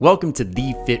Welcome to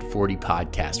the Fit 40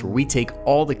 podcast, where we take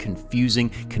all the confusing,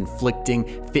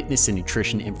 conflicting fitness and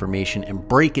nutrition information and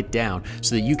break it down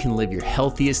so that you can live your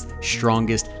healthiest,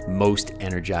 strongest, most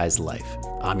energized life.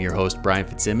 I'm your host, Brian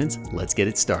Fitzsimmons. Let's get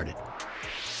it started.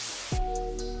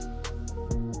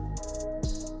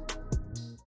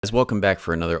 Guys, welcome back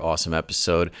for another awesome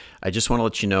episode. I just want to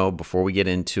let you know before we get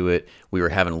into it, we were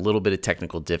having a little bit of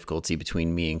technical difficulty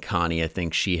between me and Connie. I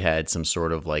think she had some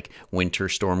sort of like winter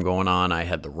storm going on. I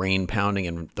had the rain pounding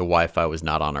and the Wi-Fi was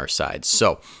not on our side.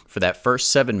 So for that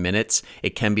first 7 minutes,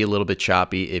 it can be a little bit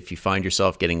choppy. If you find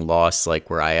yourself getting lost,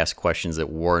 like where I ask questions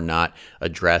that were not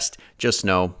addressed, just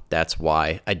know that's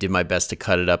why. I did my best to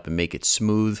cut it up and make it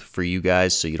smooth for you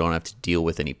guys so you don't have to deal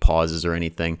with any pauses or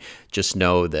anything. Just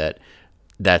know that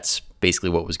that's basically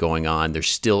what was going on. There's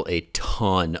still a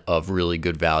ton of really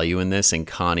good value in this, and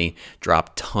Connie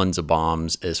dropped tons of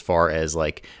bombs as far as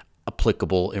like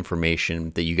applicable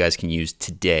information that you guys can use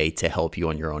today to help you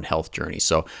on your own health journey.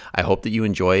 So I hope that you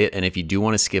enjoy it. And if you do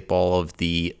want to skip all of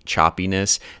the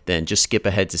choppiness, then just skip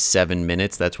ahead to 7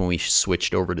 minutes. That's when we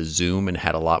switched over to Zoom and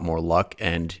had a lot more luck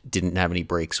and didn't have any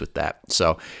breaks with that.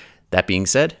 So that being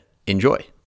said, enjoy.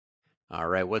 All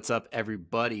right, what's up,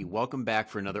 everybody? Welcome back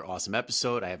for another awesome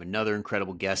episode. I have another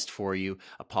incredible guest for you.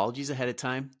 Apologies ahead of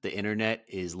time. The internet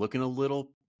is looking a little,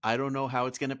 I don't know how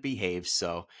it's going to behave,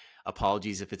 so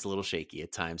apologies if it's a little shaky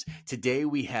at times. Today,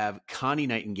 we have Connie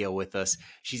Nightingale with us.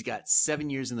 She's got 7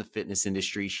 years in the fitness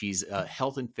industry. She's a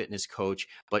health and fitness coach,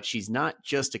 but she's not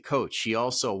just a coach. She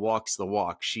also walks the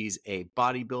walk. She's a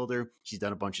bodybuilder. She's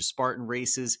done a bunch of Spartan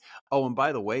races. Oh, and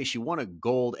by the way, she won a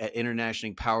gold at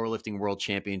International Powerlifting World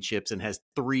Championships and has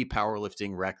 3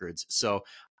 powerlifting records. So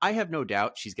I have no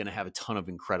doubt she's going to have a ton of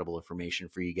incredible information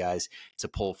for you guys to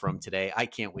pull from today. I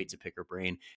can't wait to pick her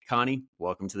brain. Connie,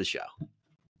 welcome to the show.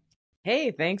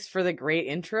 Hey, thanks for the great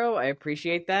intro. I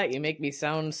appreciate that. You make me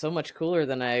sound so much cooler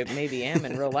than I maybe am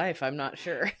in real life. I'm not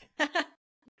sure.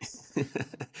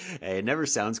 Hey, it never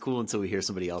sounds cool until we hear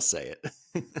somebody else say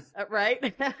it.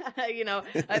 Right?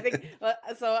 I think,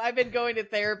 so I've been going to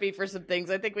therapy for some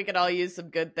things. I think we could all use some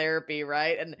good therapy,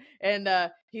 right?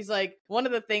 And he's like, one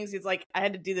of the things he's like, I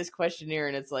had to do this questionnaire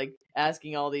and it's like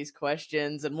asking all these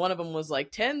questions. And one of them was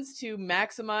like, tends to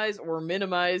maximize or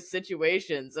minimize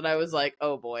situations. And I was like,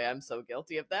 oh boy, I'm so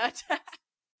guilty of that.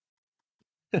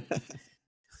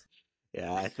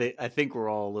 Yeah, I think we're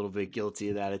all a little bit guilty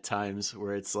of that at times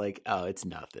where it's like, oh, it's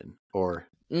nothing, or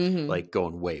like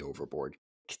going way overboard,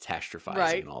 catastrophizing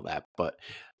right. and all that. But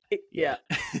yeah.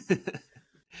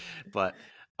 But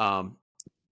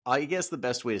I guess the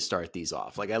best way to start these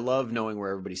off, like I love knowing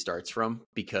where everybody starts from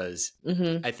because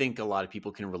I think a lot of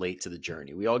people can relate to the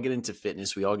journey. We all get into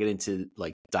fitness. We all get into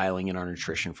like dialing in our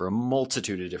nutrition for a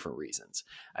multitude of different reasons.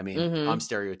 I mean, I'm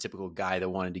stereotypical guy that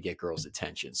wanted to get girls'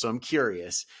 attention. So I'm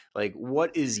curious, like,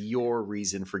 what is your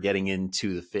reason for getting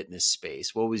into the fitness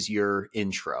space? What was your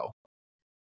intro?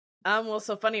 Well,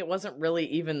 so funny, it wasn't really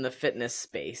even the fitness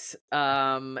space.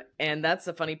 And that's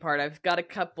the funny part. I've got a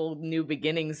couple new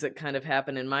beginnings that kind of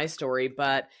happen in my story,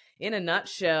 but in a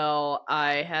nutshell,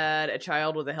 I had a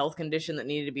child with a health condition that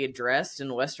needed to be addressed,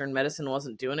 and Western medicine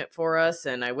wasn't doing it for us.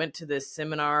 And I went to this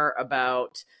seminar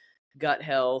about gut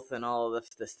health and all of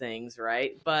the things,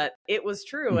 right? But it was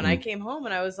true. And I came home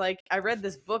and I was like, I read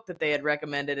this book that they had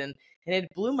recommended and it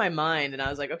blew my mind. And I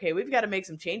was like, okay, we've got to make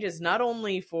some changes, not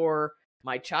only for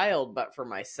my child, but for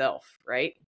myself,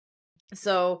 right?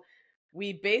 So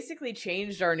we basically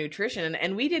changed our nutrition,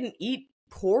 and we didn't eat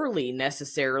poorly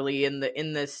necessarily in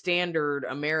the standard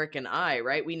American eye,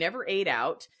 right? We never ate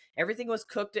out. Everything was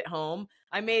cooked at home.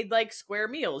 I made like square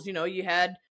meals. You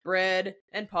had bread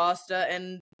and pasta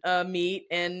and meat,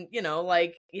 and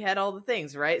like you had all the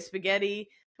things, right? Spaghetti.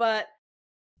 But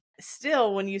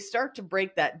still, when you start to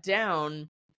break that down,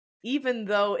 even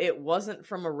though it wasn't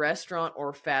from a restaurant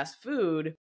or fast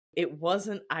food, it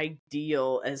wasn't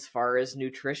ideal as far as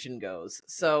nutrition goes.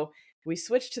 So we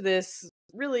switched to this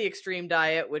really extreme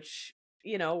diet, which,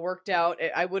 worked out.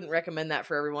 I wouldn't recommend that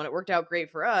for everyone. It worked out great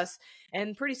for us.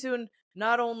 And pretty soon,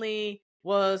 not only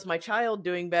was my child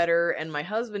doing better and my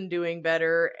husband doing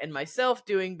better and myself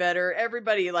doing better,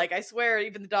 everybody, like, I swear,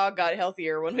 even the dog got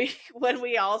healthier when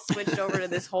we all switched over to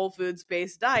this whole foods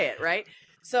based diet, right?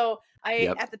 So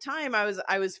at the time I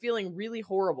was feeling really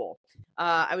horrible.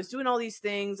 I was doing all these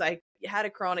things. I had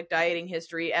a chronic dieting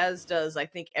history, as does I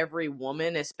think every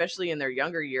woman, especially in their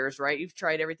younger years, right? You've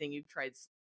tried everything. You've tried.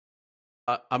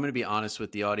 I'm going to be honest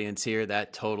with the audience here.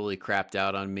 That totally crapped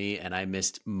out on me and I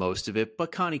missed most of it,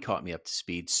 but Connie caught me up to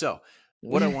speed. So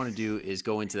what I want to do is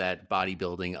go into that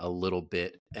bodybuilding a little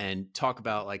bit and talk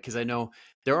about, like, because I know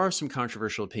there are some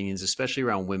controversial opinions, especially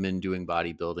around women doing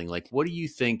bodybuilding. Like, what do you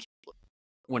think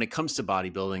when it comes to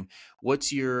bodybuilding?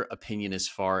 What's your opinion as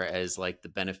far as like the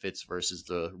benefits versus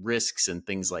the risks and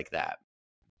things like that?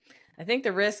 I think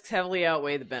the risks heavily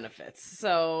outweigh the benefits.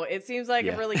 So it seems like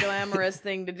a Yeah. really glamorous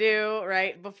thing to do,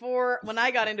 right? Before, when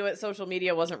I got into it, social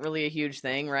media wasn't really a huge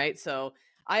thing, right? So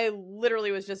I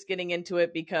literally was just getting into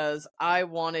it because I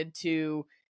wanted to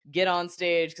get on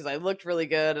stage because I looked really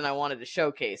good and I wanted to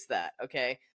showcase that.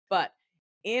 Okay. But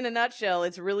in a nutshell,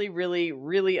 it's really, really,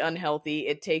 really unhealthy.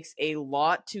 It takes a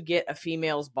lot to get a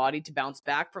female's body to bounce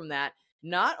back from that,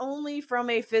 not only from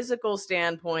a physical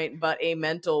standpoint, but a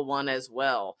mental one as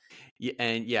well. Yeah,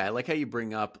 and yeah, I like how you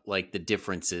bring up like the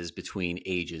differences between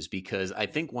ages, because I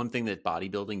think one thing that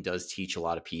bodybuilding does teach a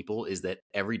lot of people is that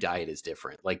every diet is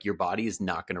different. Like your body is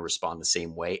not going to respond the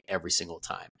same way every single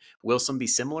time. Will some be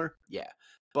similar? Yeah.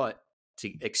 But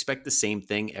to expect the same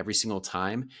thing every single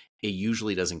time, it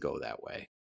usually doesn't go that way.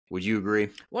 Would you agree?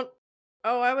 Well,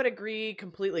 oh, I would agree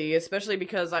completely, especially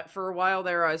because for a while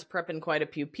there, I was prepping quite a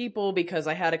few people because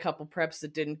I had a couple preps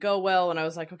that didn't go well. And I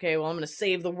was like, okay, well, I'm going to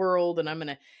save the world and I'm going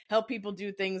to help people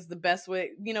do things the best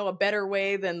way, a better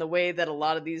way than the way that a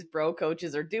lot of these bro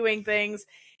coaches are doing things.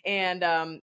 And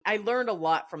I learned a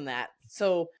lot from that.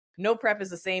 So, no prep is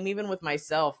the same, even with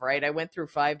myself, right? I went through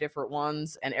 5 different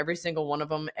ones, and every single one of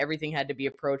them, everything had to be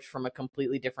approached from a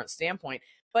completely different standpoint.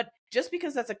 But just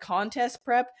because that's a contest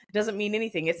prep doesn't mean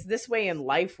anything. It's this way in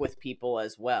life with people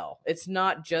as well. It's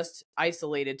not just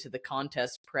isolated to the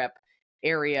contest prep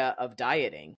area of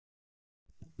dieting.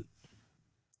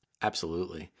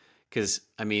 Absolutely. Because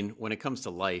I mean, when it comes to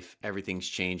life, everything's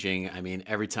changing. I mean,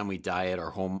 every time we diet,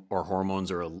 our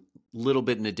hormones are a little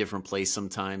bit in a different place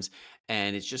sometimes,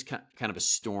 and it's just kind of a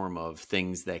storm of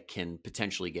things that can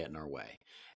potentially get in our way.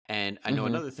 And I know Hmm.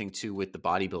 another thing too with the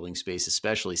bodybuilding space,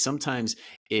 especially sometimes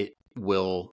it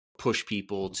will push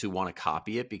people to want to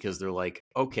copy it because they're like,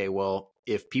 okay, well,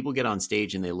 if people get on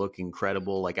stage and they look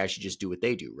incredible, like I should just do what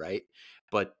they do, right?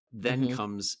 But then Hmm.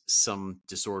 comes some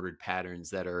disordered patterns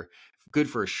that are good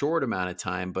for a short amount of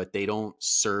time, but they don't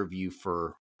serve you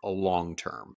for a long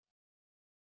term.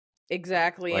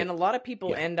 Exactly. And Like, a lot of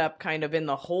people yeah, end up kind of in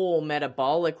the hole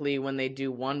metabolically when they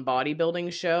do one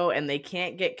bodybuilding show and they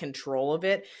can't get control of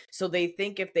it. So they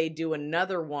think if they do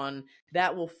another one,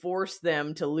 that will force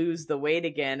them to lose the weight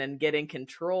again and get in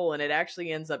control. And it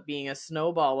actually ends up being a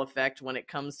snowball effect when it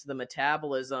comes to the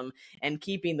metabolism and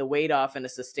keeping the weight off in a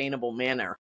sustainable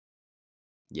manner.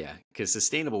 yeah, because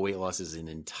sustainable weight loss is an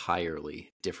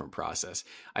entirely different process.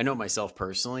 I know myself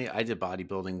personally, I did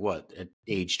bodybuilding, what, at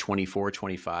age 24,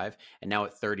 25, and now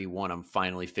at 31, I'm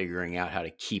finally figuring out how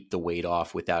to keep the weight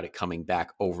off without it coming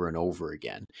back over and over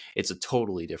again. It's a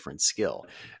totally different skill.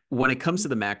 When it comes to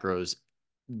the macros,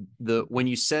 the when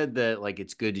you said that like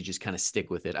it's good to just kind of stick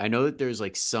with it, I know that there's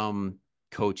like some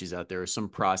coaches out there or some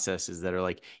processes that are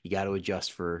like you got to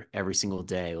adjust for every single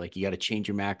day, like you got to change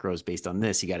your macros based on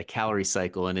this, you got a calorie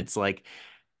cycle, and it's like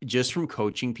just from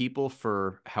coaching people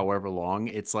for however long,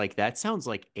 it's like that sounds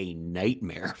like a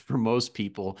nightmare for most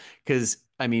people. Because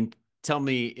I mean, tell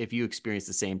me if you experience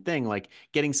the same thing, like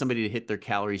getting somebody to hit their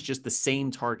calories just the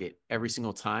same target every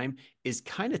single time is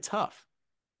kind of tough.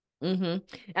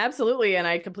 Absolutely. And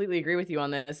I completely agree with you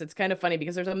on this. It's kind of funny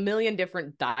because there's a million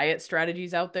different diet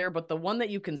strategies out there, but the one that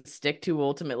you can stick to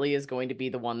ultimately is going to be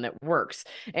the one that works.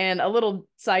 And a little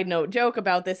side note joke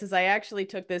about this is I actually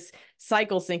took this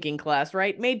cycle syncing class,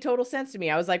 right? Made total sense to me.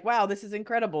 I was like, wow, this is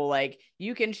incredible. Like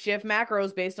you can shift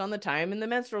macros based on the time in the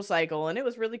menstrual cycle. And it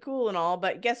was really cool and all.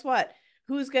 But guess what?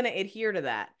 Who's going to adhere to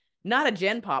that? Not a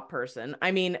Gen Pop person.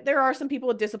 I mean, there are some people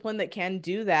with discipline that can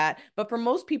do that, but for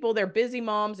most people, they're busy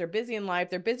moms, they're busy in life,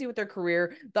 they're busy with their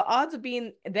career. The odds of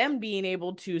being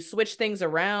able to switch things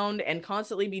around and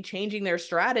constantly be changing their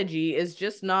strategy is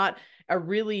just not a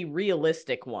really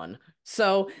realistic one.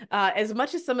 So, as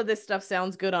much as some of this stuff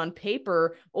sounds good on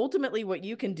paper, ultimately, what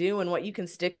you can do and what you can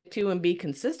stick to and be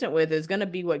consistent with is going to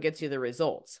be what gets you the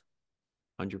results.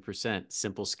 100%.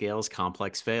 Simple scales,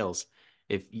 complex fails.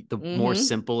 If the more Mm-hmm.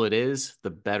 simple it is, the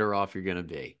better off you're going to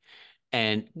be.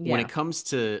 And when it Yeah. comes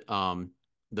to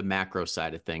the macro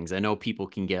side of things, I know people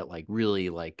can get like really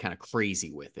like kind of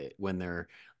crazy with it when they're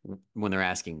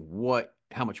asking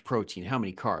how much protein, how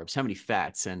many carbs, how many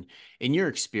fats. And in your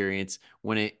experience,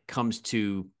 when it comes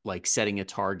to like setting a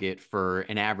target for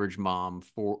an average mom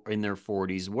for in their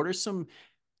 40s, what are some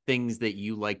things that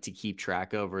you like to keep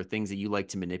track of or things that you like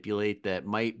to manipulate that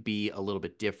might be a little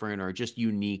bit different or just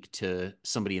unique to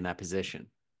somebody in that position?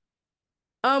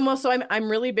 Well, so I'm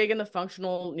really big in the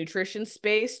functional nutrition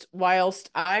space, whilst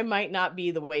I might not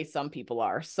be the way some people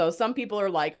are. So some people are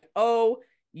like, oh,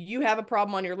 you have a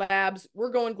problem on your labs.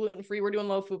 We're going gluten free. We're doing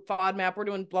low food FODMAP. We're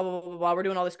doing blah blah blah blah blah. We're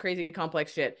doing all this crazy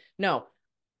complex shit. No,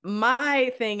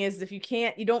 my thing is if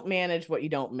you don't manage what you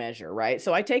don't measure, right?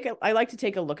 So I like to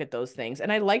take a look at those things,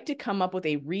 and I like to come up with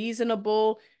a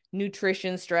reasonable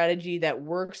nutrition strategy that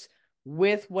works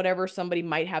with whatever somebody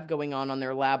might have going on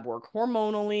their lab work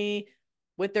hormonally,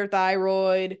 with their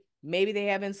thyroid, maybe they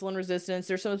have insulin resistance,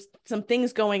 there's some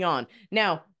things going on.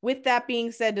 Now, with that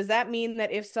being said, does that mean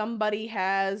that if somebody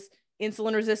has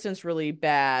insulin resistance really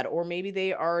bad, or maybe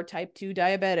they are type 2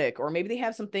 diabetic, or maybe they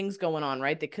have some things going on,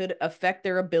 right, that could affect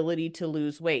their ability to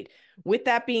lose weight? With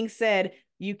that being said,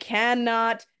 you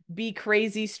cannot be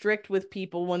crazy strict with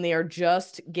people when they are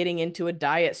just getting into a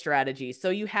diet strategy. So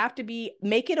you have to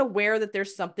make it aware that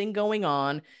there's something going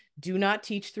on. Do not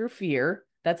teach through fear.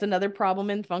 That's another problem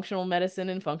in functional medicine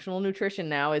and functional nutrition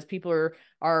now, is people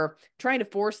are trying to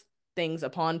force things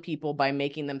upon people by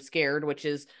making them scared, which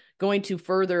is going to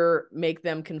further make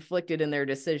them conflicted in their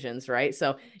decisions, right?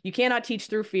 So you cannot teach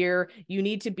through fear. You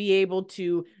need to be able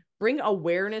to bring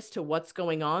awareness to what's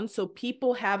going on so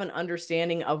people have an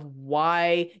understanding of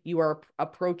why you are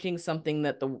approaching something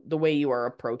that the way you are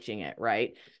approaching it,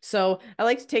 right? So I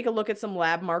like to take a look at some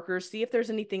lab markers, see if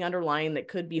there's anything underlying that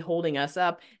could be holding us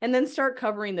up, and then start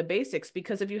covering the basics.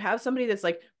 Because if you have somebody that's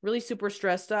like really super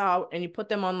stressed out and you put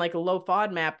them on like a low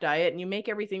FODMAP diet and you make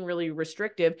everything really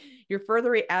restrictive, you're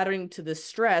further adding to the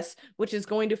stress, which is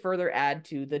going to further add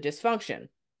to the dysfunction.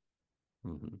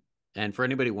 Mm-hmm. And for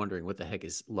anybody wondering what the heck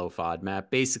is low FODMAP,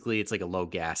 basically it's like a low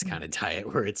gas kind of diet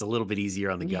where it's a little bit easier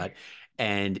on the Yeah. gut.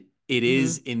 And it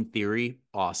is Mm-hmm. in theory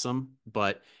awesome,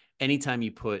 but anytime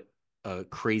you put a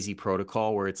crazy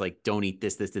protocol where it's like don't eat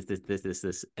this,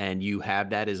 and you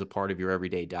have that as a part of your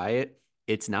everyday diet,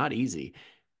 it's not easy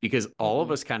because all of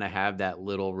Mm-mm. us kind of have that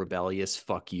little rebellious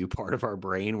fuck you part of our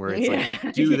brain where it's like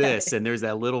Yeah, do yeah. this, and there's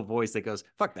that little voice that goes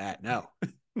fuck that, no.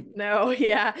 No,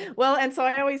 yeah. Well, and so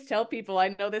I always tell people,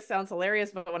 I know this sounds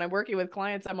hilarious, but when I'm working with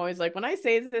clients, I'm always like, when I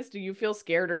say this, do you feel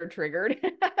scared or triggered?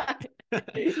 I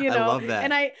love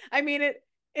And that. I mean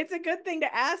it's a good thing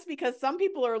to ask, because some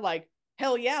people are like,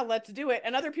 hell yeah, let's do it.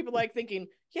 And other people like thinking,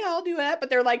 yeah, I'll do that.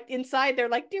 But they're like inside, they're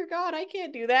like, dear God, I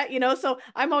can't do that. So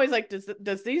I'm always like,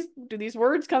 do these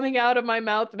words coming out of my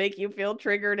mouth make you feel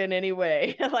triggered in any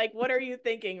way? Like, what are you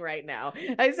thinking right now?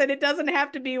 I said, it doesn't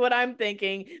have to be what I'm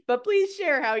thinking, but please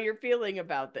share how you're feeling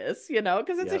about this,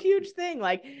 because it's a Yep. huge thing.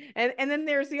 Like, and then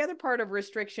there's the other part of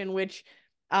restriction, which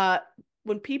uh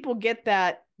when people get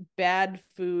that bad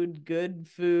food, good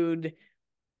food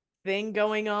thing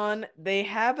going on, they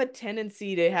have a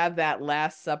tendency to have that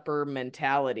Last Supper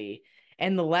mentality.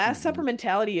 And the Last Supper Hmm.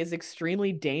 mentality is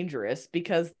extremely dangerous,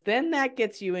 because then that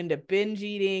gets you into binge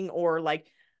eating, or like,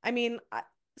 I mean,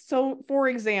 so for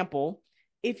example,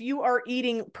 if you are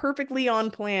eating perfectly on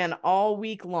plan all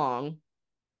week long,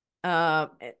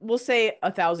 we'll say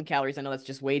 1,000 calories. I know that's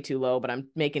just way too low, but I'm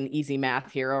making easy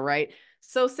math here. All right.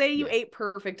 So say you Yeah. ate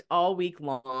perfect all week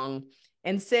long,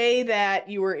 and say that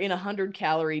you were in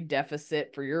 100-calorie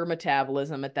deficit for your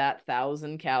metabolism at that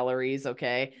 1,000 calories.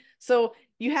 Okay. So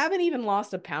you haven't even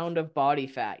lost a pound of body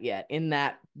fat yet in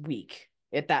that week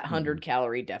at that 100 Hmm.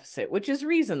 calorie deficit, which is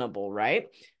reasonable, right?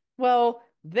 Well,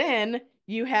 then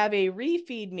you have a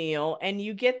refeed meal and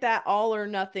you get that all or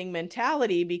nothing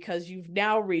mentality, because you've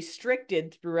now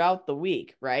restricted throughout the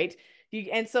week, right?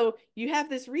 And so you have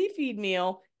this refeed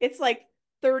meal. It's like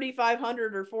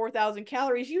 3,500 or 4,000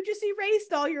 calories. You just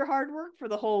erased all your hard work for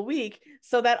the whole week.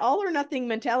 So that all or nothing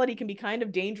mentality can be kind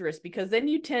of dangerous, because then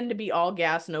you tend to be all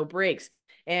gas, no brakes.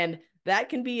 And that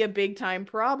can be a big time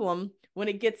problem when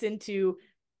it gets into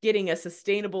getting a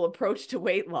sustainable approach to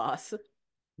weight loss.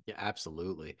 Yeah,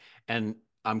 absolutely. And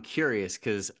I'm curious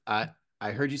because I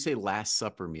heard you say Last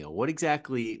Supper meal. What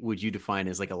exactly would you define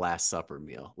as like a Last Supper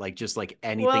meal? Like just like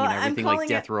anything Well, and I'm everything, like calling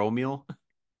death it, row meal?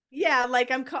 yeah, like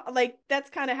like that's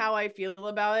kind of how I feel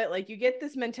about it. Like, you get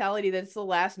this mentality that it's the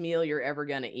last meal you're ever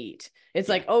going to eat. It's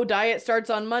Yeah. like, oh, diet starts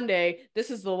on Monday. This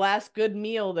is the last good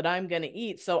meal that I'm going to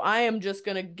eat. So I am just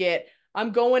going to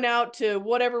I'm going out to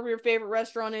whatever your favorite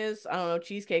restaurant is. I don't know,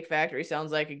 Cheesecake Factory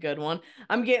sounds like a good one.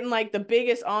 I'm getting like the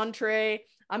biggest entree.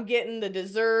 I'm getting the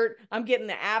dessert. I'm getting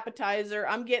the appetizer.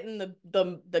 I'm getting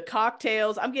the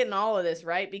cocktails. I'm getting all of this,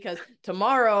 right? Because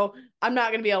tomorrow I'm not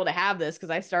going to be able to have this because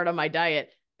I start on my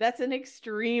diet. That's an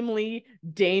extremely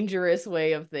dangerous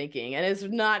way of thinking, and it's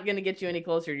not going to get you any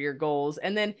closer to your goals.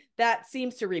 And then that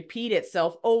seems to repeat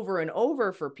itself over and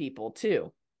over for people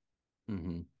too.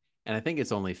 Hmm. And I think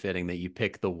it's only fitting that you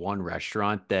pick the one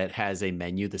restaurant that has a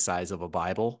menu the size of a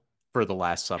Bible. for the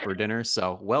Last Supper dinner.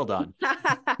 So well done.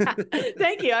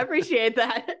 Thank you. I appreciate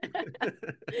that.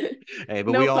 Hey,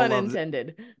 but No pun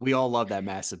intended. we all love that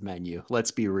massive menu.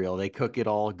 Let's be real. They cook it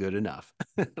all good enough.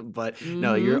 But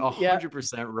no, you're Mm-hmm. Yep.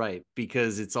 100% right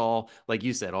because it's all, like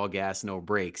you said, all gas, no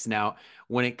brakes. Now,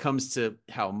 when it comes to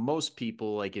how most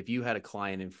people, like if you had a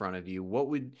client in front of you, what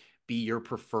would be your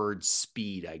preferred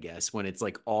speed, I guess, when it's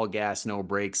like all gas, no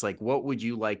brakes? Like, what would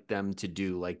you like them to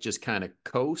do? Like, just kind of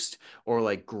coast or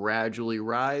like gradually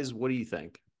rise? What do you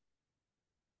think?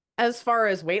 As far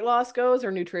as weight loss goes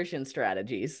or nutrition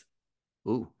strategies.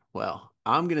 Ooh, well,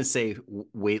 I'm gonna say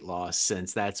weight loss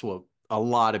since that's what a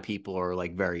lot of people are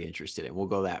like very interested in. We'll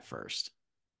go that first.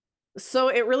 So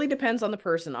it really depends on the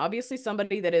person. Obviously,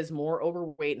 somebody that is more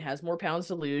overweight and has more pounds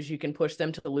to lose, you can push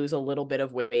them to lose a little bit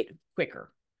of weight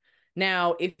quicker.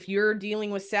 Now, if you're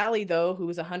dealing with Sally, though,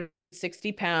 who's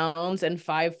 160 pounds and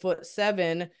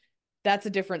 5'7", that's a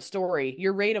different story.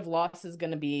 Your rate of loss is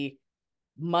going to be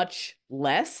much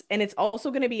less, and it's also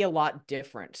going to be a lot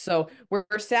different. So, where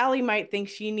Sally might think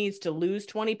she needs to lose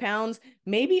 20 pounds,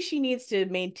 maybe she needs to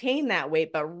maintain that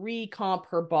weight, but recomp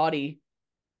her body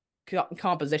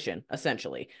composition,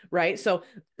 essentially, right? So,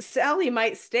 Sally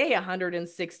might stay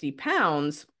 160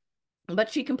 pounds, but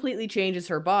she completely changes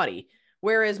her body.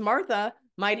 Whereas Martha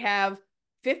might have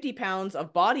 50 pounds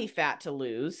of body fat to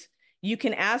lose. You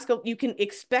can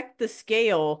expect the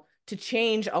scale to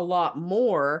change a lot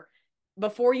more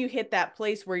before you hit that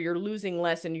place where you're losing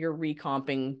less and you're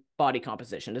recomping body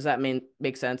composition. Does that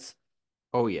make sense?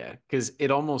 Oh yeah, because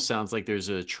it almost sounds like there's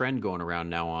a trend going around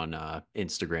now on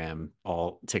Instagram,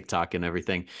 all TikTok and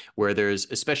everything, where there's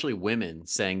especially women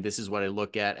saying this is what I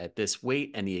look at this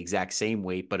weight and the exact same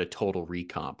weight, but a total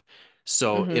recomp.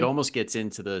 So it Mm-hmm. almost gets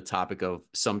into the topic of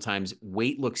sometimes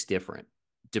weight looks different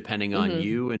depending on Mm-hmm.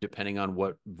 you and depending on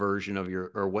what version of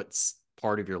your or what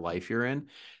part of your life you're in.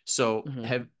 So Mm-hmm.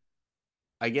 have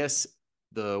I guess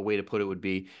the way to put it would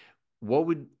be what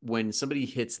would when somebody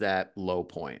hits that low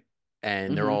point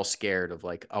and they're Mm-hmm. all scared of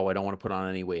like, oh, I don't want to put on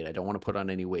any weight. I don't want to put on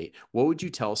any weight. What would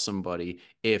you tell somebody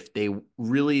if they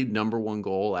really number one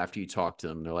goal after you talk to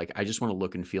them, they're like, I just want to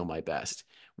look and feel my best.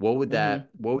 Mm-hmm.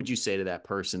 What would you say to that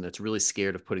person that's really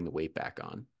scared of putting the weight back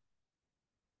on?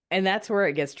 And that's where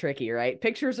it gets tricky, right?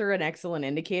 Pictures are an excellent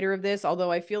indicator of this,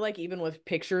 although I feel like even with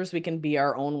pictures, we can be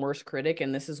our own worst critic.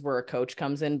 And this is where a coach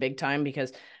comes in big time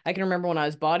because I can remember when I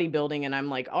was bodybuilding and I'm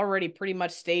like already pretty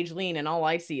much stage lean and all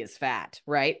I see is fat,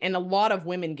 right? And a lot of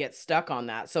women get stuck on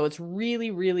that. So it's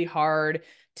really, really hard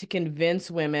to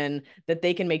convince women that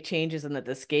they can make changes and that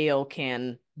the scale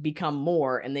can become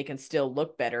more and they can still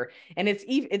look better. And it's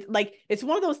like it's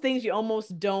one of those things you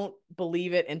almost don't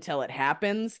believe it until it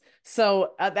happens.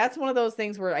 So that's one of those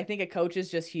things where I think a coach is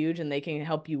just huge and they can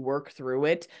help you work through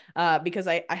it. Because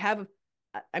I have,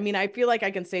 I mean, I feel like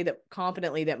I can say that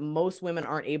confidently that most women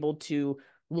aren't able to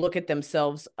look at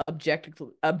themselves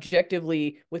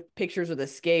objectively with pictures of the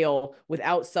scale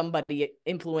without somebody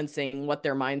influencing what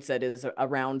their mindset is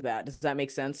around that. Does that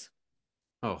make sense?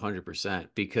 Oh, 100%.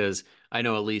 Because I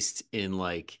know at least in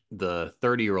like the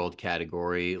 30-year-old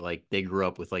category, like they grew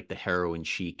up with like the heroin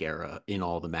chic era in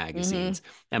all the Mm-hmm. magazines.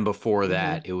 And before Mm-hmm.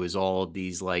 that, it was all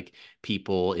these like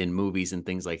people in movies and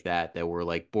things like that that were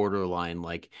like borderline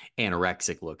like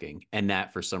anorexic looking. And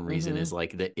that for some reason is Mm-hmm.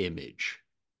 like the image.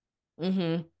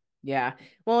 Mm-hmm. Yeah.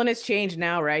 Well, and it's changed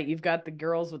now, right? You've got the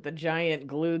girls with the giant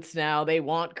glutes now. They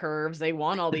want curves. They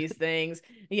want all these things.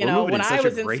 You We're know, moving when in I such a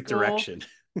was in great school, direction.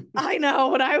 I know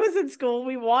when I was in school,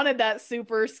 we wanted that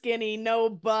super skinny, no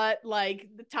butt, like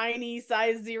the tiny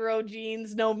size zero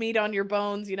jeans, no meat on your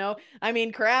bones, you know? I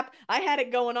mean, crap, I had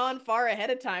it going on far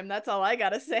ahead of time. That's all I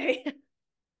gotta say.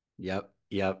 Yep.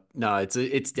 Yep. No,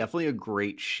 it's definitely a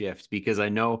great shift because I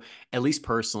know, at least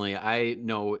personally, I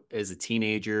know as a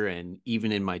teenager and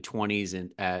even in my 20s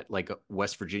and at like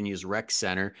West Virginia's rec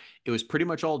center, it was pretty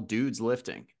much all dudes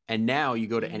lifting. And now you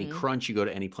go to any Mm-hmm. crunch, you go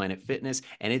to any Planet Fitness,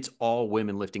 and it's all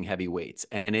women lifting heavy weights.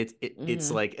 And it's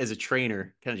Mm-hmm. like as a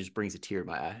trainer, kind of just brings a tear to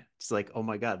my eye. It's like, oh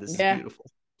my God, this is Yeah.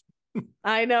 beautiful.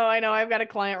 I know, I know. I've got a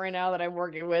client right now that I'm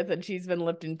working with, and she's been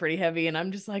lifting pretty heavy, and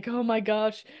I'm just like, oh my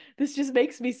gosh, this just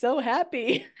makes me so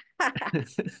happy.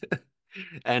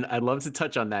 And I'd love to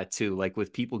touch on that too, like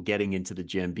with people getting into the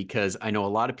gym, because I know a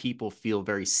lot of people feel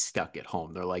very stuck at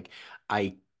home. They're like,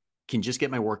 I can just get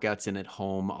my workouts in at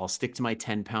home. I'll stick to my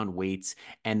 10-pound weights,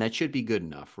 and that should be good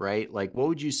enough, right? Like, what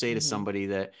would you say to hmm somebody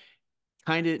that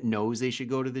kind of knows they should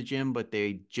go to the gym, but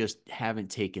they just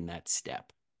haven't taken that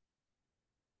step?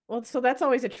 Well, so that's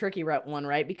always a tricky one,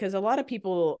 right? Because a lot of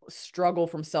people struggle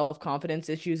from self-confidence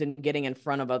issues and getting in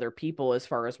front of other people as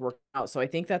far as working out. So I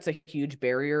think that's a huge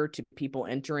barrier to people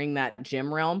entering that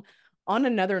gym realm. on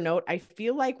another note, I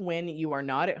feel like when you are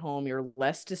not at home, you're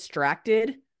less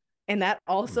distracted. And that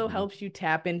also Hmm. helps you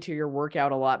tap into your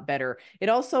workout a lot better. It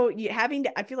also, having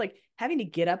to, I feel like having to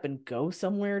get up and go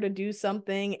somewhere to do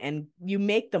something, and you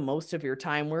make the most of your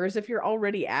time. Whereas if you're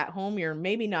already at home, you're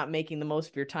maybe not making the most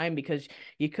of your time because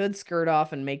you could skirt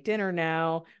off and make dinner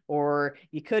now, or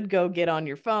you could go get on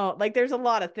your phone. Like there's a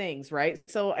lot of things, right?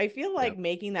 So I feel like Yep.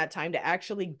 making that time to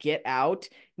actually get out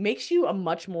makes you a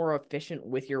much more efficient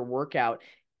with your workout.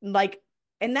 Like,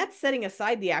 and that's setting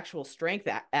aside the actual strength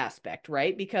aspect,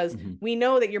 right? Because Hmm. we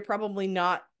know that you're probably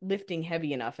not lifting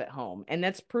heavy enough at home, and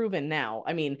that's proven now.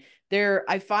 I mean,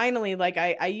 I finally, like,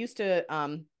 I used to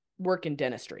work in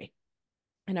dentistry,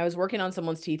 and I was working on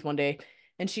someone's teeth one day,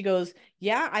 and she goes,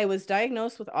 "Yeah, I was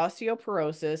diagnosed with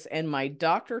osteoporosis, and my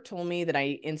doctor told me that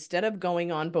instead of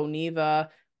going on Boniva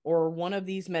or one of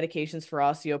these medications for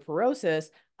osteoporosis,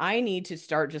 I need to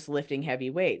start just lifting heavy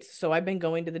weights. So I've been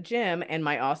going to the gym, and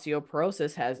my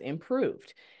osteoporosis has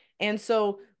improved." And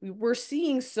so we're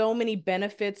seeing so many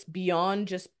benefits beyond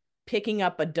just picking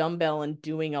up a dumbbell and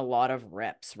doing a lot of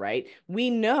reps, right? We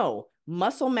know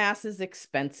muscle mass is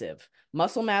expensive.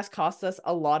 Muscle mass costs us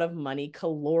a lot of money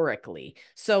calorically.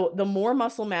 So the more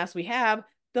muscle mass we have,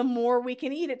 the more we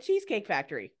can eat at Cheesecake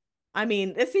Factory. I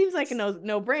mean, it seems like a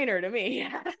no brainer to me.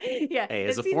 Yeah, Hey,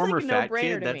 as it a seems like former a no fat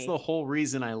brainer kid, to that's the me. whole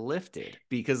reason I lifted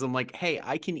because I'm like, hey,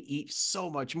 I can eat so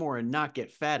much more and not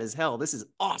get fat as hell. This is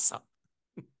awesome.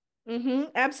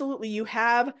 Absolutely. You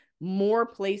have more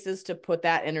places to put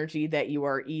that energy that you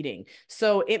are eating.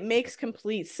 So it makes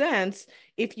complete sense.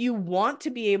 If you want to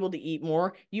be able to eat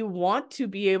more, you want to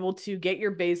be able to get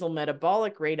your basal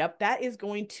metabolic rate up, that is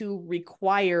going to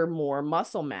require more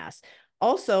muscle mass.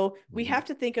 Also, we Hmm. have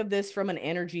to think of this from an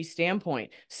energy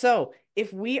standpoint. So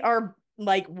if we are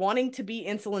like wanting to be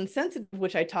insulin sensitive,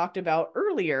 which I talked about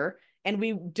earlier, and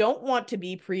we don't want to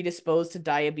be predisposed to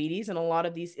diabetes and a lot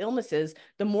of these illnesses,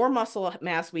 the more muscle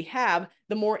mass we have,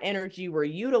 the more energy we're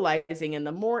utilizing and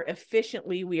the more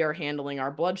efficiently we are handling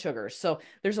our blood sugars. So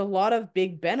there's a lot of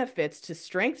big benefits to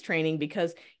strength training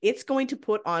because it's going to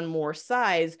put on more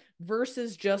size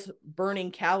versus just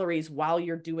burning calories while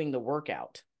you're doing the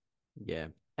workout. Yeah.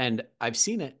 And I've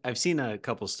seen a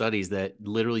couple studies that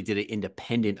literally did it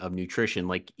independent of nutrition,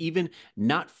 like even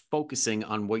not focusing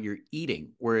on what you're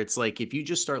eating, where it's like if you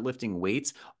just start lifting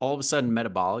weights, all of a sudden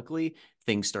metabolically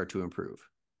things start to improve.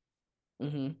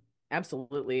 Mm-hmm.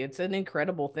 Absolutely. It's an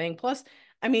incredible thing. Plus,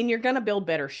 I mean, you're going to build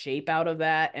better shape out of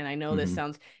that. And I know this Hmm.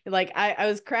 sounds like I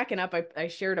was cracking up. I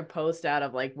shared a post out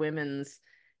of like Women's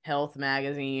Health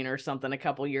magazine or something a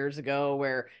couple years ago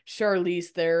where Charlize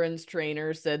Theron's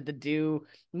trainer said to do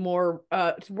more,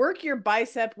 to work your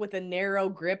bicep with a narrow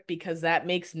grip because that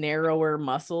makes narrower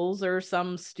muscles or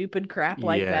some stupid crap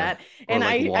like Yeah. that. Or And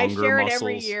like I longer share it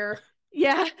every muscles. year.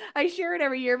 Yeah, I share it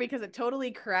every year because it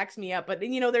totally cracks me up. But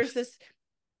there's this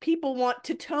people want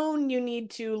to tone, you need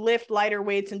to lift lighter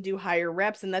weights and do higher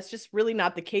reps. And that's just really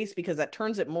not the case because that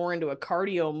turns it more into a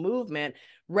cardio movement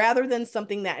rather than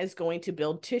something that is going to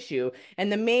build tissue.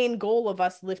 And the main goal of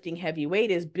us lifting heavy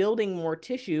weight is building more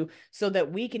tissue so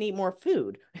that we can eat more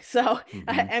food. So,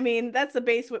 Hmm. I mean, that's the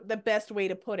best way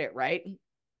to put it, right?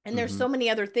 And there's Hmm. so many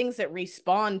other things that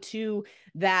respond to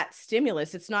that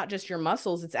stimulus. It's not just your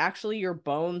muscles, it's actually your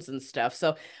bones and stuff.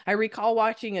 So I recall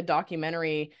watching a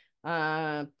documentary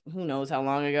who knows how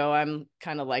long ago. I'm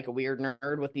kind of like a weird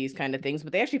nerd with these kind of things,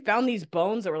 but they actually found these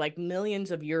bones that were like millions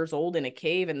of years old in a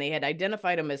cave, and they had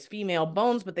identified them as female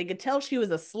bones, but they could tell she was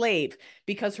a slave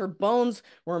because her bones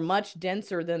were much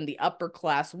denser than the upper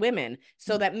class women.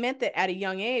 So that meant that at a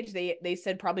young age, they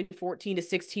said probably 14 to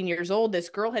 16 years old, this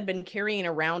girl had been carrying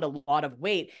around a lot of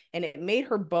weight, and it made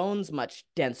her bones much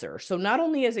denser. So not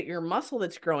only is it your muscle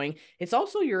that's growing, it's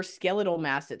also your skeletal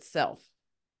mass itself.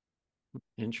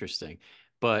 Interesting.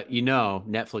 But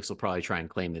Netflix will probably try and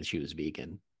claim that she was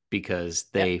vegan because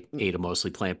Yep. they ate a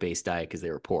mostly plant-based diet because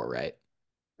they were poor, right?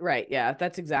 Right. Yeah,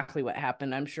 that's exactly what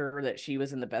happened. I'm sure that she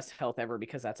was in the best health ever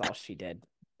because that's all she did.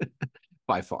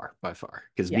 By far.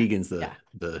 Because Yeah. vegan's Yeah.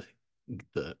 the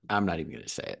I'm not even gonna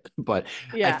say it. But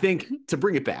I Yeah. think to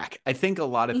bring it back, I think Hmm.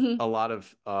 a lot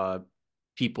of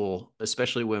people,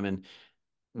 especially women,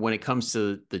 when it comes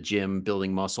to the gym,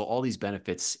 building muscle, all these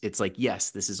benefits, it's like,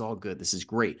 yes, this is all good. This is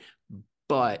great.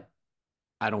 But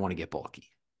I don't want to get bulky.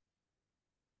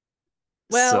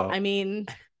 Well, So I mean,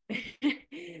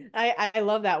 I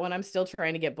love that one. I'm still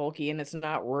trying to get bulky and it's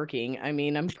not working. I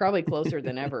mean, I'm probably closer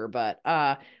than ever, but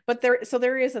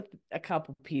there is a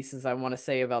couple pieces I want to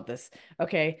say about this.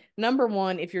 Okay, number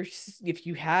one, if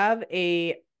you have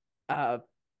a uh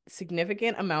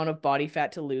significant amount of body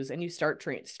fat to lose and you start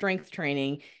strength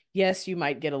training, yes, you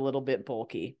might get a little bit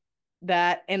bulky.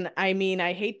 that, and I mean,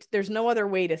 I hate, there's no other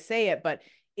way to say it, but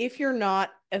if you're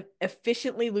not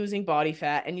efficiently losing body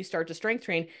fat and you start to strength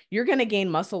train, you're going to gain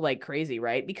muscle like crazy,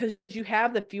 right? Because you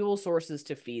have the fuel sources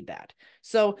to feed that.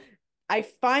 So I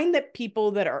find that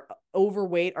people that are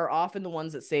overweight are often the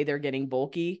ones that say they're getting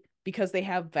bulky because they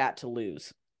have fat to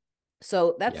lose.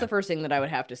 So that's the Yeah. first thing that I would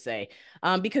have to say,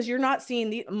 because you're not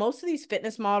seeing most of these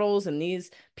fitness models and these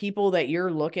people that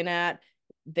you're looking at.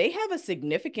 They have a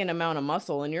significant amount of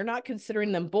muscle, and you're not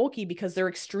considering them bulky because they're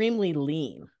extremely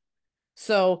lean.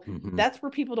 So Hmm. that's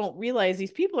where people don't realize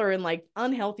these people are in like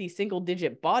unhealthy single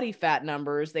digit body fat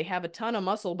numbers. They have a ton of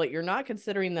muscle, but you're not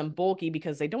considering them bulky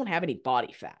because they don't have any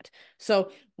body fat.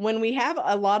 So when we have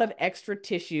a lot of extra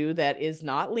tissue that is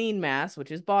not lean mass,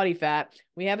 which is body fat,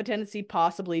 we have a tendency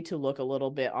possibly to look a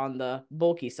little bit on the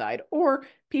bulky side, or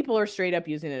people are straight up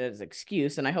using it as an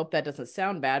excuse. And I hope that doesn't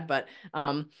sound bad, but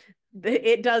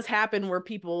it does happen where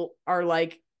people are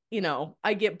like,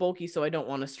 I get bulky, so I don't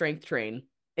want to strength train.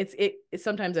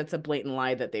 Sometimes that's a blatant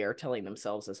lie that they are telling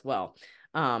themselves as well.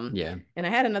 Yeah. And I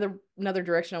had another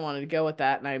direction I wanted to go with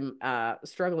that, and I'm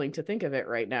struggling to think of it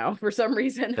right now for some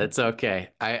reason. That's okay.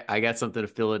 I got something to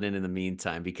fill it in the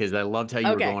meantime because I loved how you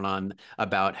were Okay. going on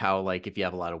about how like if you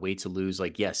have a lot of weight to lose,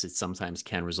 like yes, it sometimes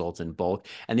can result in bulk.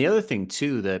 And the other thing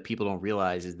too that people don't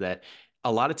realize is that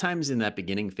a lot of times in that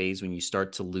beginning phase when you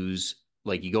start to lose,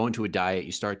 like you go into a diet,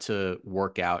 you start to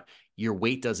work out, your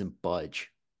weight doesn't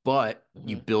budge, but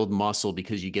you Hmm. build muscle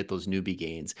because you get those newbie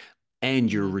gains.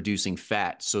 And you're Hmm. reducing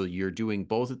fat. So you're doing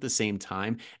both at the same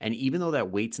time. And even though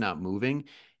that weight's not moving,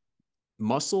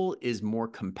 muscle is more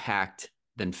compact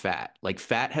than fat. Like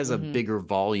fat has a Hmm. bigger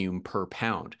volume per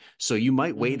pound. So you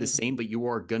might weigh the Hmm. same, but you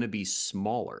are going to be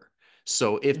smaller.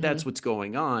 So if that's Hmm. what's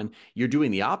going on, you're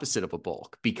doing the opposite of a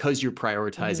bulk because you're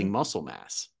prioritizing Hmm. muscle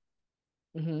mass.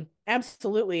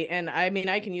 Absolutely. And I mean,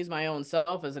 I can use my own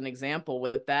self as an example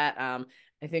with that.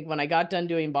 I think when I got done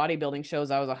doing bodybuilding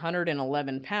shows, I was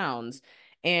 111 pounds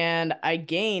and I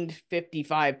gained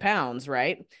 55 pounds,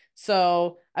 right?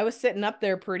 So I was sitting up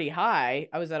there pretty high.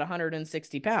 I was at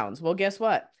 160 pounds. Well, guess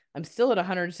what? I'm still at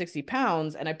 160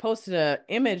 pounds, and I posted an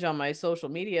image on my social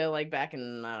media like back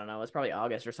in, I don't know, it's probably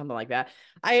August or something like that.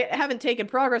 I haven't taken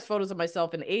progress photos of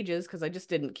myself in ages because I just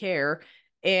didn't care.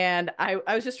 And I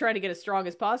was just trying to get as strong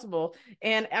as possible.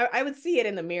 And I would see it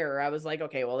in the mirror. I was like,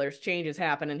 okay, well, there's changes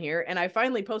happening here. And I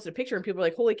finally posted a picture, and people were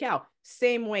like, holy cow,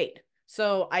 same weight.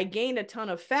 So I gained a ton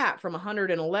of fat from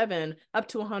 111 up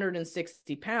to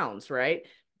 160 pounds, right?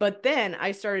 But then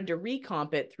I started to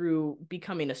recomp it through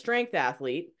becoming a strength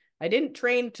athlete. I didn't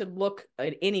train to look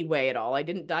any way at all. I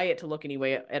didn't diet to look any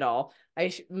way at all.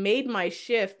 I made my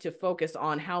shift to focus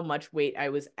on how much weight I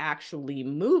was actually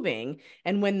moving.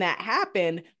 And when that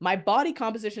happened, my body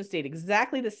composition stayed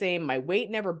exactly the same. My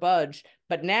weight never budged,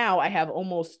 but now I have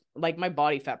almost like my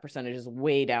body fat percentage is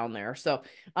way down there. So,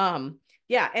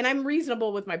 yeah, and I'm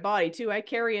reasonable with my body too. I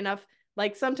carry enough.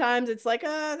 Like sometimes it's like,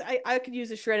 I could use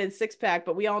a shredded six pack,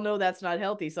 but we all know that's not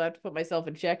healthy. So I have to put myself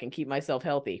in check and keep myself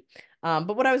healthy.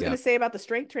 But what I was going Yeah. to say about the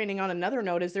strength training on another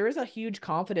note is there is a huge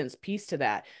confidence piece to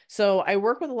that. So I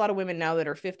work with a lot of women now that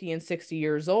are 50 and 60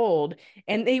 years old,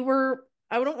 and they were,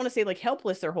 I don't want to say like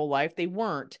helpless their whole life. They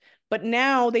weren't. But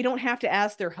now they don't have to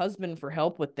ask their husband for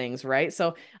help with things, right?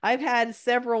 So I've had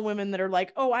several women that are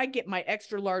like, oh, I get my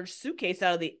extra large suitcase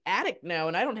out of the attic now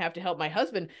and I don't have to help my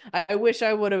husband. I wish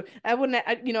I would have, I wouldn't,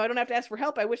 I don't have to ask for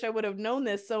help. I wish I would have known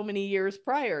this so many years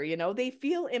prior. They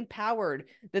feel empowered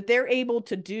that they're able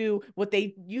to do what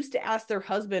they used to ask their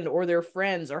husband or their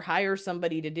friends or hire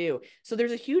somebody to do. So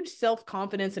there's a huge self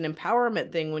confidence and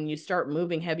empowerment thing when you start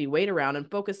moving heavy weight around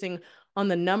and focusing on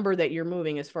the number that you're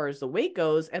moving as far as the weight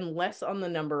goes and less on the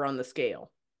number on the scale.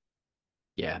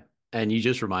 Yeah. And you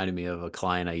just reminded me of a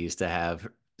client I used to have.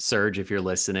 Serge, if you're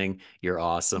listening, you're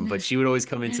awesome. But she would always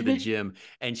come into the gym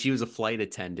and she was a flight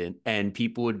attendant, and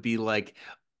people would be like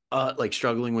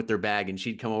struggling with their bag, and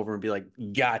she'd come over and be like,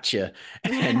 gotcha.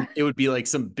 And it would be like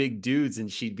some big dudes,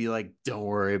 and she'd be like, don't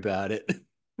worry about it.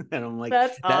 And I'm like,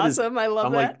 That's that is, awesome. I love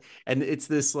I'm like, that. and it's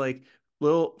this like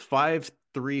little 5'3",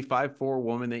 5'4"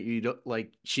 woman that you don't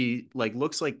like. She like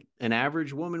looks like an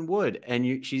average woman would,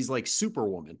 and she's like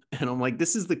superwoman. And I'm like,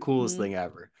 this is the coolest Mm, thing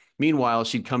ever. Meanwhile,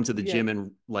 she'd come to the yeah. gym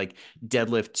and like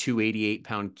deadlift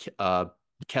 288-pound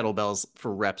kettlebells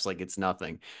for reps like it's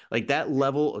nothing. Like that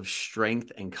level of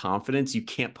strength and confidence, you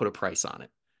can't put a price on it.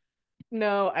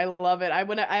 No, I love it. I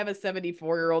have a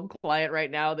 74-year-old client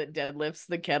right now that deadlifts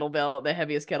the kettlebell, the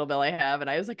heaviest kettlebell I have. And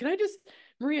I was like,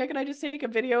 Maria, can I just take a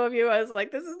video of you? I was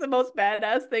like, this is the most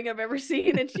badass thing I've ever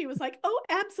seen. And she was like, oh,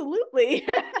 absolutely.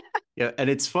 Yeah, and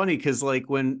it's funny because like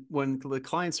when the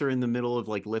clients are in the middle of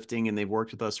like lifting and they've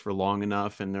worked with us for long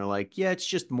enough and they're like, yeah, it's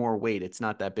just more weight. It's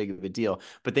not that big of a deal.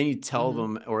 But then you tell Hmm.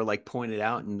 them or like point it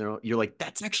out and you're like,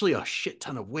 that's actually a shit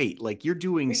ton of weight. Like you're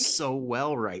doing so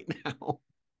well right now.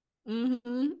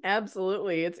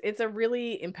 Absolutely. It's a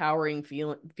really empowering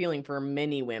feeling for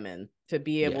many women to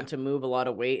be able Yeah. to move a lot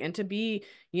of weight and to be,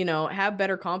 have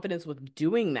better confidence with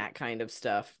doing that kind of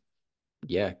stuff.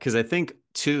 Yeah, because I think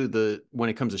too the when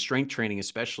it comes to strength training,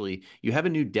 especially, you have a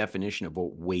new definition of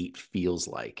what weight feels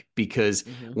like. Because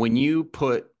Hmm. when you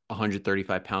put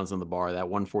 135 pounds on the bar, that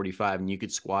 145, and you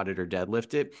could squat it or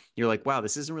deadlift it, you're like, wow,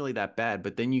 this isn't really that bad.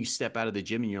 But then you step out of the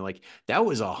gym and you're like, that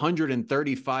was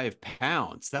 135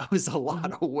 pounds. That was a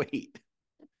lot of weight.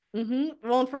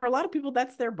 Well, and for a lot of people,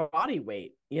 that's their body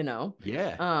weight. Yeah.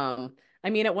 I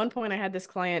mean, at one point I had this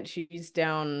client, she's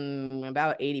down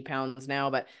about 80 pounds now,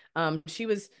 but she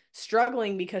was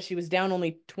struggling because she was down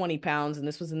only 20 pounds, and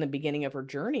this was in the beginning of her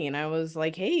journey. And I was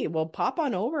like, hey, well, pop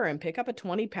on over and pick up a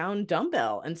 20-pound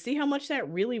dumbbell and see how much that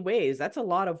really weighs. That's a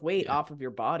lot of weight Yeah. off of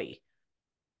your body.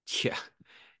 Yeah.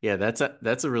 Yeah, that's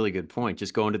a really good point.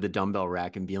 Just going to the dumbbell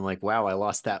rack and being like, wow, I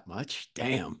lost that much.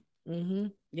 Damn.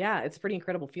 Yeah, it's a pretty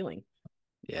incredible feeling.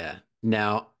 Yeah.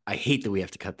 Now, I hate that we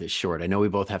have to cut this short. I know we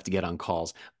both have to get on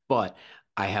calls, but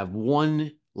I have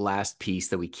one last piece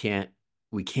that we can't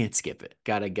skip it.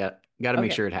 Gotta make Okay.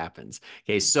 sure it happens.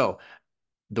 Okay, so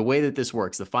the way that this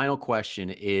works, the final question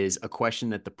is a question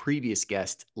that the previous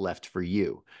guest left for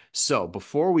you. So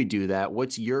before we do that,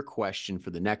 what's your question for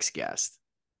the next guest?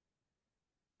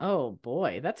 Oh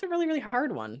boy, that's a really, really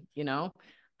hard one.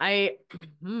 I,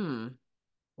 hmm,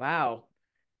 wow.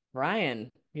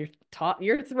 Brian,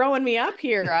 you're throwing me up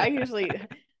here. I usually,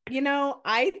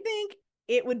 I think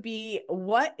it would be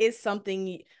what is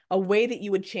a way that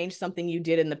you would change something you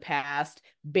did in the past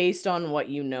based on what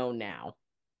you know now.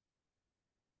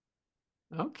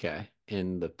 Okay,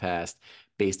 in the past,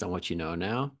 based on what you know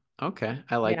now. Okay,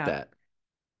 I like Yeah. that.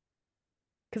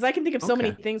 Because I can think of so many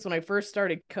Okay. things when I first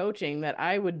started coaching that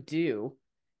I would do.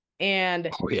 And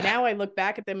Oh yeah. now I look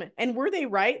back at them and were they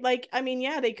right? Like, I mean,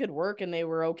 yeah, they could work and they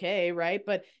were okay, right?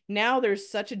 But now there's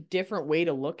such a different way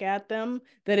to look at them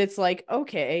that it's like,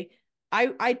 okay,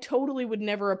 I totally would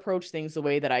never approach things the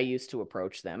way that I used to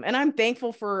approach them. And I'm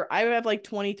thankful I have like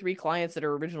 23 clients that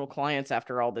are original clients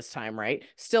after all this time, right?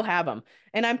 Still have them.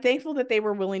 And I'm thankful that they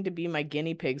were willing to be my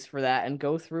guinea pigs for that and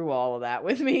go through all of that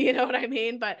with me, you know what I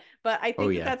mean? But I Oh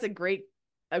think that yeah. that's a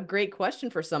great question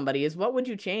for somebody is what would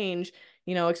you change,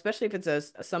 especially if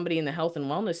it's somebody in the health and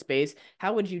wellness space,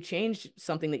 how would you change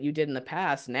something that you did in the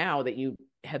past now that you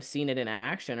have seen it in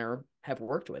action or have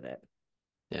worked with it?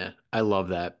 Yeah, I love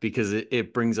that because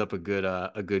it brings up a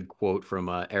good quote from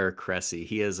Eric Cressy.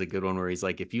 He has a good one where he's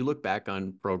like, if you look back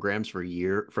on programs for a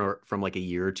year from like a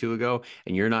year or two ago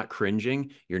and you're not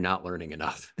cringing, you're not learning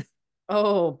enough.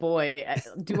 Oh boy,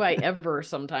 do I ever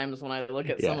sometimes when I look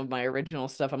at some Yeah. of my original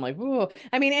stuff, I'm like, whoa.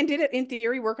 I mean, and did it in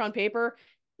theory work on paper?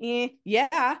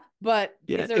 Yeah, but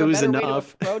is Yeah, it there a was better way to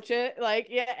enough. approach it? Like,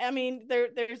 yeah, I mean,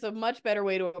 there's a much better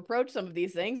way to approach some of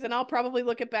these things, and I'll probably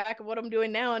look at back at what I'm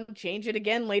doing now and change it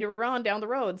again later on down the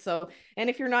road. So, and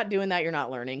if you're not doing that, you're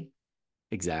not learning.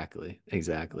 Exactly.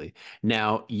 Exactly.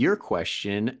 Now, your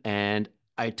question, and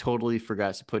I totally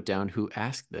forgot to put down who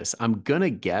asked this. I'm gonna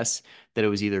guess that it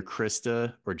was either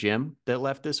Krista or Jim that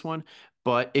left this one.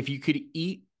 But if you could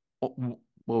eat, what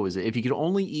was it? If you could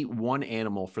only eat one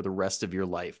animal for the rest of your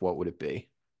life, what would it be?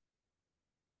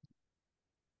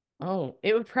 Oh,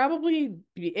 it would probably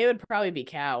be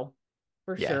cow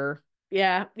for Yeah. sure.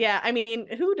 Yeah, yeah. I mean,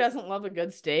 who doesn't love a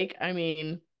good steak? I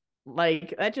mean,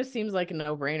 like that just seems like a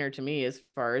no-brainer to me as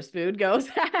far as food goes.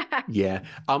 Yeah.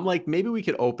 I'm like, maybe we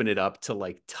could open it up to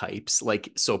like types.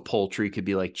 Like, so poultry could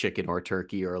be like chicken or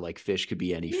turkey, or like fish could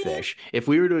be any Yeah, fish. If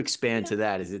we were to expand yeah. to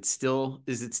that, is it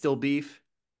still beef?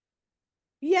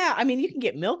 Yeah, I mean, you can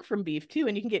get milk from beef too,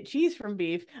 and you can get cheese from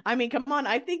beef. I mean, come on,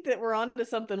 I think that we're onto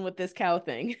something with this cow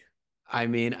thing. I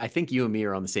mean, I think you and me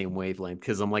are on the same wavelength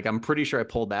because I'm pretty sure I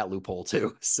pulled that loophole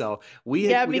too. So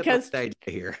Yeah, we got the because right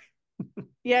idea here.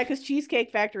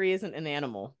 Cheesecake Factory isn't an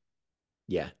animal.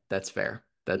 Yeah, that's fair.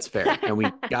 That's fair. And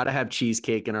we got to have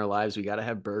cheesecake in our lives. We got to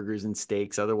have burgers and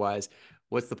steaks. Otherwise,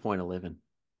 what's the point of living?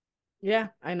 Yeah,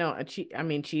 I know. I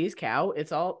mean, cheese, cow,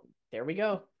 it's all there we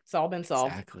go. It's all been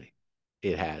solved. Exactly.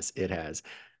 It has. It has.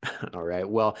 All right.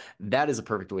 Well, that is a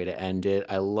perfect way to end it.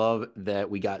 I love that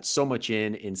we got so much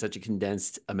in such a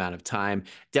condensed amount of time.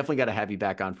 Definitely got to have you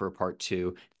back on for a part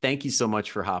two. Thank you so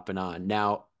much for hopping on.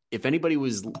 Now, if anybody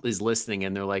is listening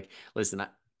and they're like, "Listen,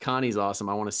 Connie's awesome.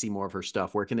 I want to see more of her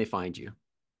stuff." Where can they find you?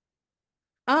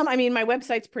 I mean, my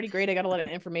website's pretty great. I got a lot of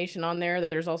information on there.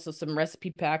 There's also some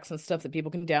recipe packs and stuff that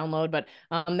people can download, but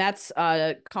that's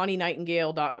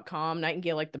ConnieNightingale.com.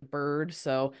 Nightingale like the bird,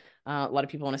 so a lot of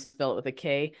people want to spell it with a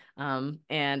K.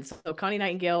 And so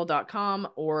ConnieNightingale.com,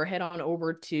 or head on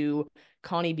over to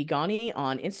Connie Bigani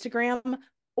on Instagram,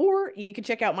 or you can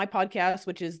check out my podcast,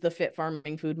 which is the Fit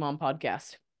Farming Food Mom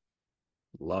podcast.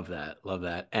 Love that. Love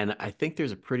that. And I think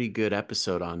there's a pretty good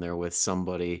episode on there with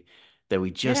somebody that we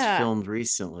just Yeah, filmed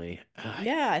recently.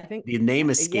 yeah, I think, The name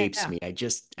escapes yeah. me.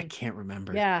 I can't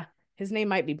remember. Yeah, his name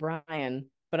might be Brian,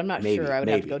 but I'm not sure. Maybe, I would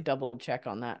have to go maybe, double check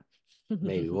on that.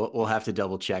 maybe we'll have to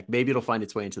double check. Maybe it'll find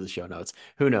its way into the show notes.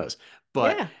 Who knows?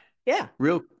 But Yeah, yeah.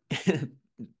 real,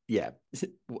 yeah,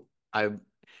 I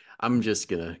I'm just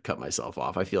gonna cut myself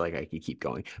off. I feel like I could keep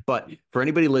going. But for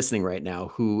anybody listening right now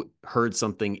who heard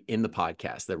something in the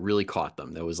podcast that really caught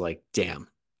them, that was like, damn,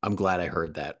 I'm glad I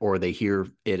heard that. Or they hear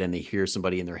it and they hear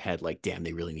somebody in their head like, damn,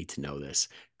 they really need to know this.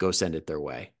 Go send it their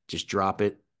way. Just drop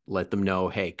it. Let them know,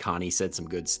 hey, Connie said some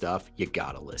good stuff. You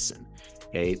gotta listen.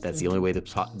 Okay, that's the only Mhm. way the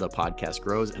podcast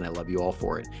grows, and I love you all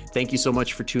for it. Thank you so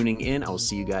much for tuning in. I will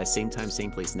see you guys same time,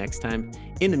 same place next time.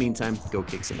 In the meantime, go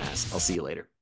kick some ass. I'll see you later.